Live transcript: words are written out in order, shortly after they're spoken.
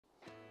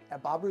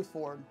At Bob Ruth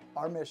Ford,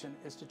 our mission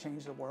is to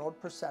change the world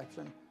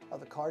perception of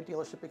the car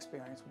dealership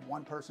experience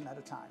one person at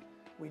a time.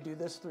 We do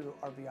this through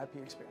our VIP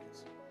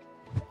experience.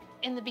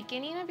 In the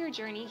beginning of your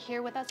journey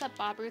here with us at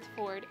Bob Ruth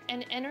Ford,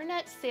 an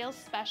internet sales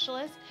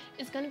specialist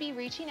is going to be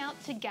reaching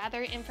out to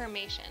gather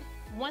information.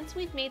 Once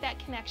we've made that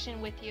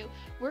connection with you,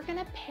 we're going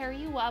to pair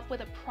you up with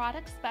a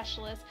product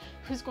specialist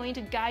who's going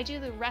to guide you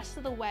the rest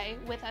of the way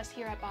with us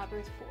here at Bob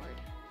Ruth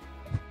Ford.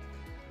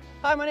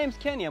 Hi, my name's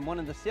Kenny. I'm one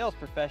of the sales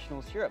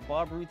professionals here at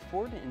Bob Ruth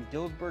Ford in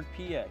Dillsburg,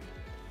 PA.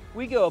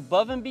 We go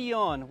above and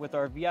beyond with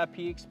our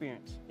VIP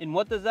experience. And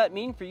what does that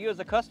mean for you as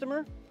a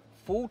customer?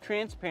 Full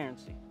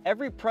transparency.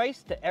 Every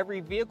price to every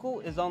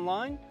vehicle is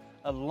online,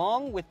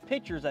 along with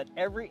pictures at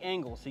every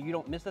angle so you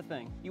don't miss a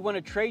thing. You want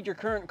to trade your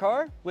current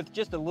car with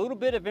just a little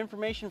bit of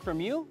information from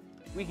you?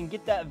 We can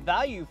get that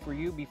value for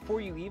you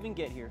before you even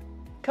get here.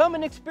 Come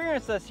and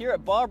experience us here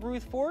at Bob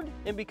Ruth Ford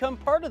and become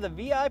part of the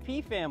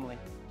VIP family.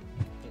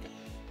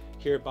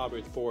 Here at Bob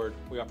Ruth Ford,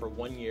 we offer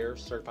 1 year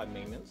certified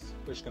maintenance,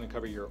 which is going to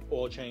cover your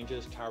oil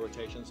changes, tire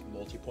rotations,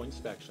 multi-point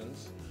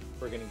inspections.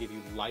 We're going to give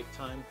you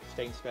lifetime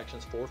state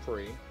inspections for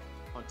free.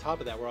 On top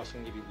of that, we're also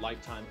going to give you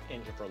lifetime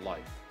engine for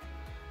life.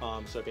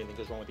 So if anything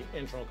goes wrong with the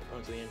internal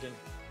components of the engine,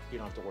 you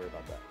don't have to worry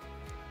about that.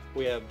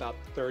 We have about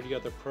 30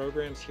 other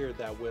programs here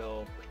that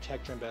will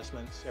protect your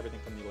investments,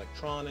 everything from the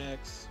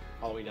electronics,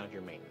 all the way down to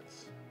your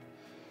maintenance.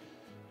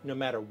 No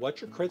matter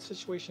what your credit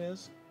situation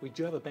is, we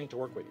do have a bank to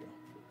work with you.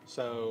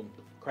 So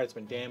credit's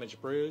been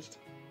damaged, bruised,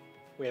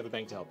 we have a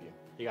bank to help you.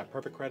 You got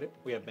perfect credit,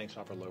 we have banks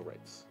that offer low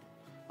rates.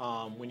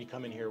 When you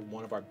come in here,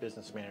 one of our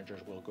business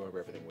managers will go over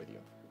everything with you.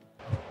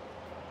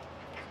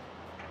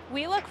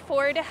 We look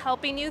forward to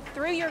helping you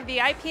through your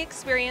VIP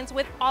experience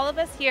with all of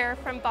us here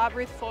from Bob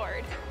Ruth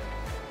Ford.